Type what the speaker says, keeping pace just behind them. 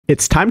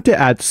It's time to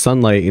add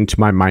sunlight into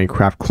my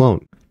Minecraft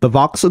clone. The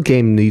voxel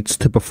game needs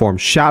to perform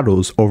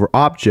shadows over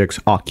objects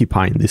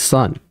occupying the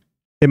sun.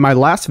 In my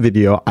last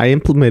video, I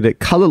implemented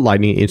color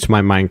lighting into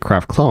my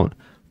Minecraft clone,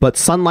 but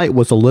sunlight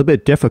was a little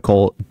bit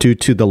difficult due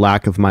to the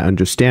lack of my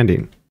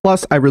understanding.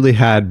 Plus, I really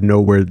had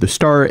nowhere to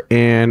start,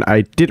 and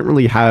I didn't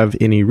really have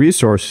any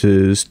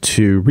resources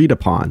to read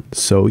upon,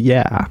 so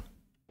yeah.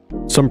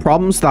 Some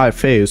problems that I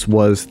faced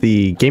was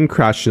the game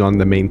crashing on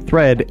the main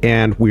thread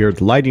and weird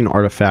lighting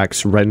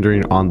artifacts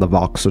rendering on the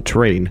voxel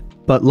terrain.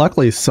 But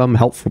luckily, some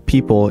helpful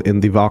people in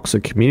the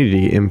voxel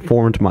community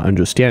informed my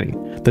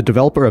understanding. The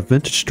developer of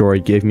Vintage Story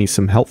gave me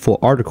some helpful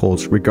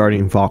articles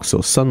regarding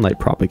voxel sunlight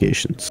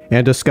propagations,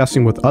 and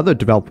discussing with other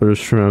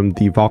developers from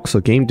the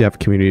voxel game dev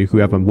community who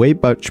have a way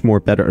much more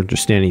better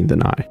understanding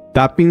than I.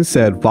 That being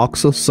said,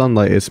 voxel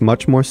sunlight is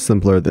much more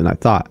simpler than I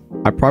thought.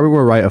 I probably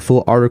will write a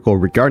full article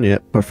regarding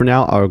it, but for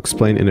now I'll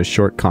explain in a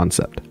short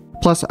concept.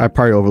 Plus, I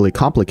probably overly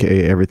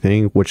complicated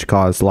everything, which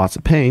caused lots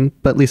of pain,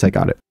 but at least I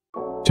got it.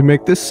 To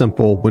make this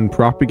simple, when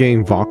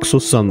propagating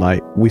voxel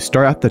sunlight, we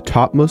start at the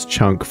topmost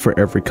chunk for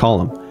every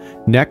column.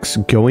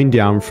 Next, going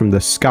down from the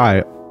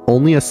sky,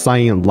 only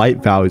assigning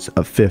light values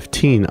of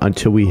 15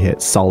 until we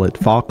hit solid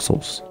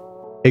voxels.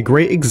 A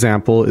great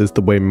example is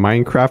the way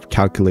Minecraft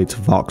calculates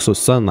voxel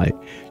sunlight.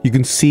 You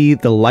can see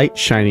the light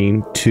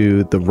shining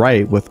to the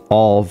right with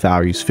all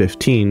values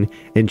 15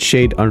 and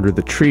shade under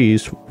the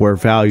trees where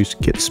values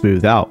get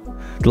smoothed out.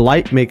 The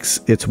light makes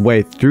its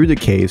way through the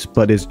caves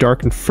but is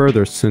darkened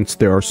further since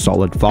there are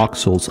solid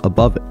voxels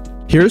above it.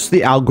 Here's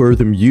the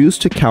algorithm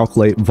used to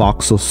calculate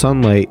voxel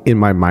sunlight in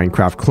my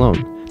Minecraft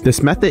clone.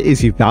 This method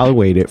is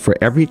evaluated for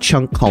every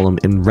chunk column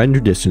and render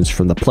distance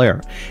from the player.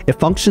 It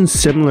functions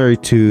similarly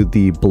to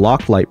the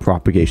block light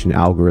propagation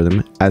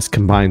algorithm as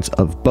combines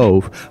of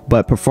both,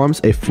 but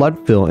performs a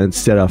flood fill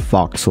instead of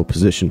voxel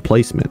position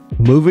placement.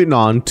 Moving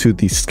on to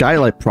the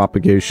skylight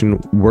propagation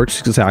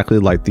works exactly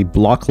like the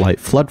block light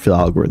flood fill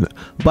algorithm,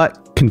 but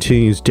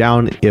continues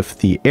down if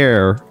the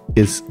air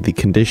is the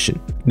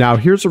condition. Now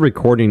here's a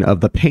recording of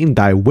the pain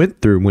that I went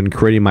through when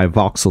creating my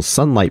voxel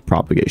sunlight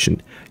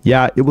propagation.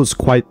 Yeah, it was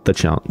quite the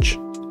challenge.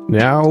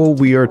 Now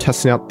we are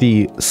testing out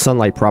the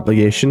sunlight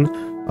propagation.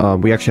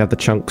 We actually have the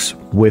chunks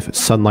with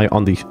sunlight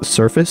on the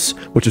surface,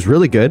 which is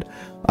really good.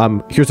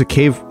 Here's a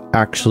cave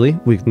actually.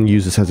 We can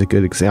use this as a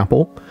good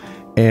example.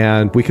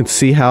 And we can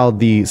see how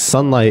the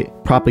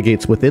sunlight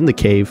propagates within the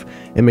cave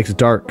and makes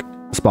dark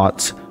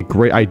spots. A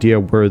great idea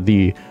where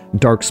the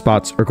dark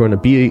spots are going to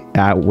be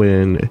at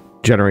when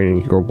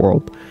generating your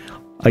world.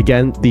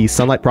 Again, the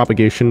sunlight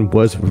propagation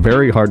was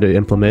very hard to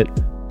implement.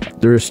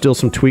 There are still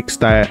some tweaks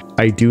that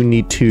I do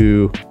need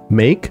to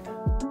make,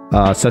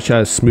 such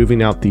as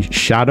smoothing out the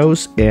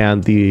shadows,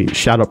 and the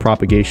shadow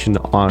propagation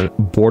on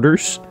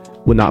borders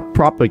will not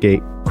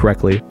propagate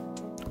correctly,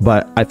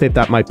 but I think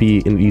that might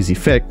be an easy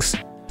fix.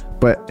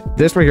 But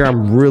this right here,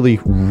 I'm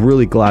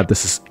really glad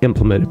this is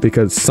implemented,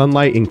 because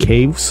sunlight in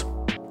caves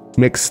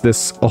makes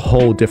this a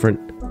whole different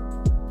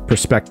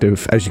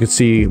perspective. As you can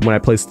see, when I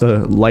place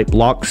the light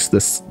blocks,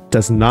 this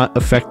does not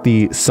affect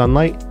the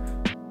sunlight.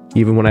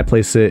 Even when I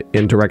place it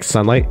in direct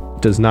sunlight,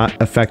 it does not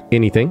affect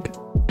anything,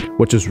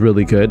 which is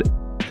really good.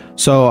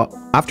 So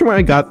after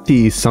I got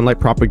the sunlight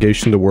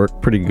propagation to work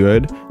pretty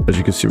good, as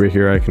you can see right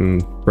here, I can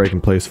break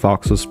and place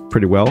voxels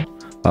pretty well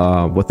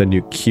with a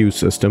new queue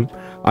system.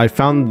 I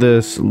found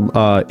this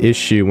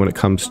issue when it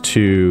comes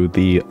to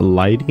the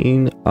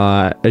lighting.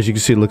 As you can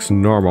see, it looks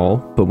normal,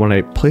 but when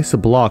I place a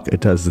block,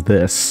 it does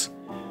this,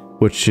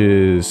 which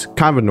is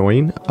kind of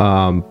annoying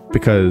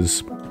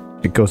because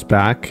it goes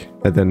back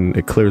and then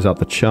it clears out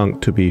the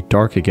chunk to be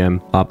dark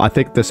again. I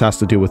think this has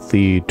to do with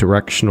the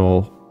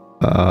directional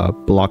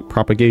block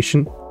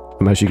propagation.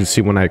 As you can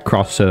see, when I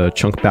cross a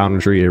chunk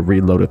boundary, it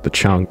reloaded the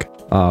chunk.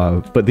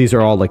 But these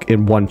are all like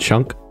in one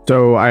chunk.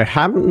 So I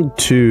happened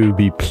to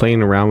be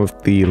playing around with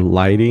the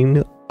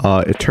lighting.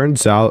 It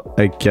turns out,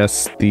 I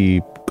guess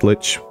the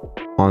glitch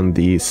on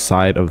the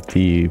side of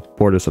the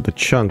borders of the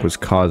chunk was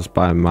caused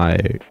by my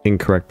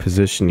incorrect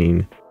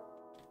positioning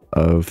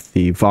of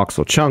the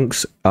voxel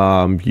chunks.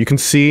 You can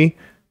see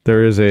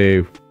there is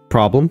a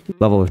problem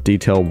level of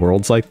detail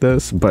worlds like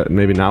this, but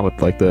maybe not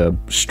with like the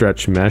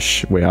stretch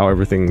mesh way how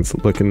everything's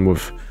looking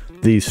with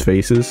these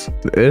faces.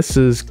 This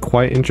is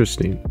quite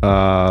interesting.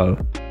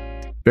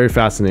 Very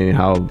fascinating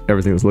how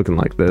everything is looking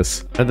like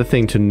this. Another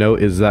thing to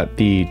note is that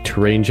the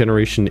terrain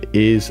generation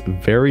is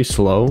very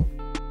slow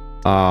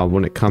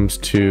when it comes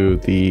to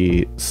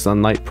the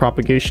sunlight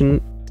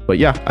propagation. But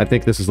yeah, I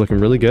think this is looking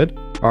really good.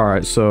 All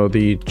right, so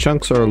the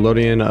chunks are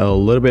loading in a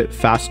little bit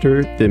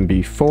faster than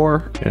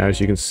before. And as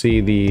you can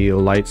see, the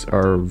lights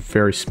are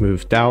very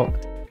smoothed out.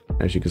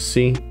 As you can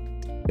see,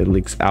 it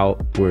leaks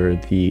out where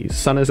the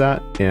sun is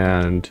at,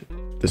 and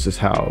this is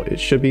how it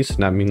should be. So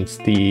that means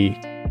the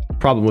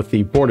problem with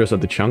the borders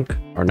of the chunk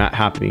are not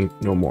happening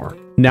no more.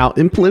 Now,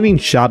 implementing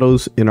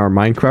shadows in our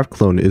Minecraft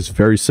clone is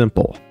very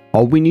simple.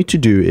 All we need to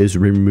do is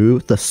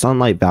remove the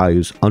sunlight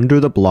values under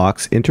the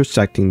blocks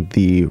intersecting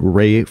the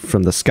ray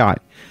from the sky.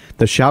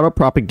 The shadow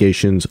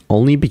propagations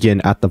only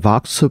begin at the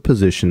voxel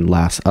position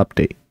last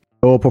update.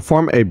 It will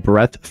perform a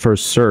breadth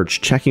first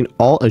search, checking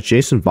all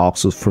adjacent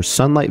voxels for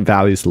sunlight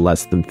values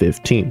less than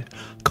 15.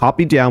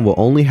 Copy down will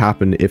only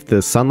happen if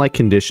the sunlight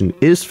condition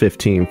is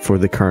 15 for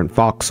the current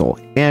voxel,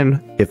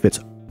 and if it's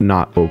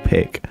not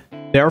opaque.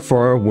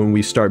 Therefore, when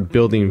we start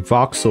building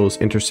voxels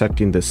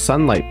intersecting the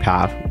sunlight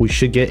path, we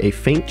should get a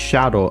faint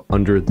shadow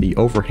under the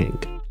overhang.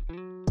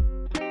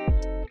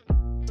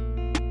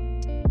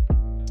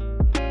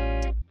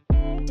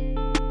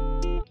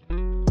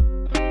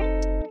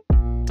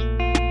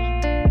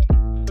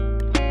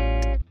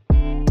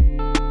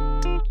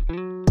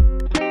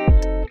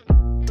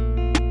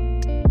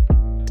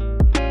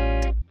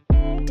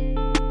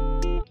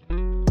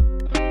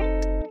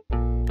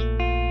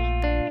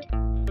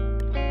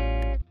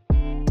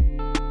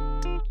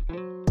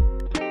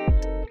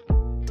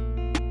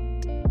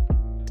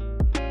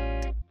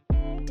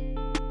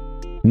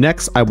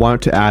 Next, I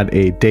wanted to add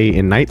a day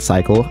and night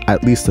cycle,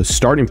 at least the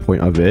starting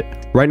point of it.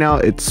 Right now,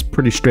 it's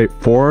pretty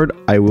straightforward.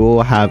 I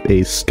will have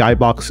a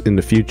skybox in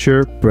the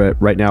future,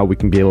 but right now we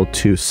can be able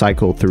to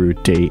cycle through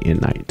day and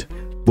night.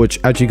 Which,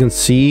 as you can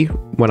see,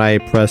 when I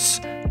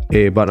press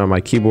a button on my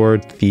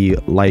keyboard, the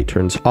light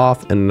turns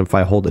off, and if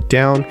I hold it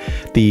down,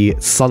 the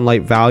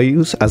sunlight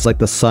values, as like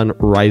the sun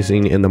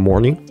rising in the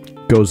morning,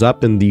 goes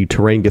up and the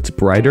terrain gets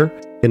brighter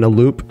in a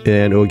loop,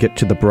 and it will get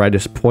to the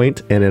brightest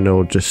point, and then it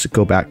will just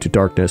go back to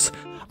darkness.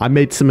 I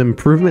made some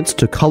improvements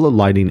to color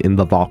lighting in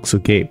the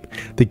Voxel game.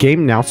 The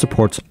game now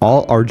supports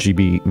all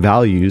RGB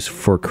values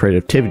for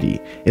creativity.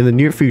 In the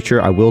near future,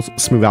 I will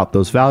smooth out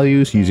those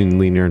values using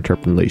linear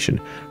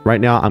interpolation. Right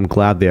now, I'm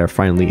glad they are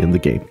finally in the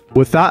game.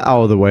 With that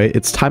out of the way,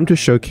 it's time to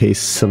showcase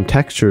some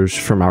textures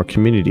from our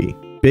community.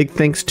 Big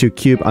thanks to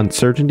Cube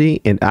Uncertainty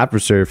and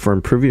Adversary for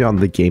improving on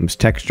the game's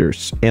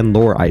textures and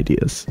lore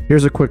ideas.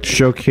 Here's a quick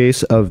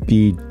showcase of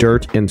the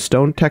dirt and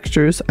stone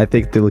textures. I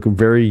think they look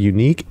very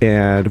unique,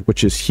 and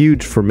which is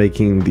huge for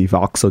making the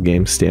Voxel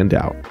game stand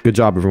out. Good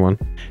job, everyone.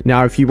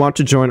 Now, if you want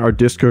to join our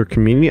Discord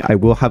community, I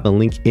will have a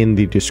link in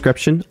the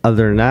description.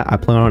 Other than that, I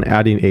plan on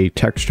adding a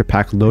texture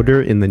pack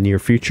loader in the near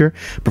future.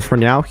 But for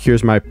now,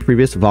 here's my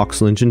previous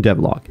Voxel Engine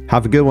devlog.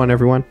 Have a good one,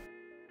 everyone.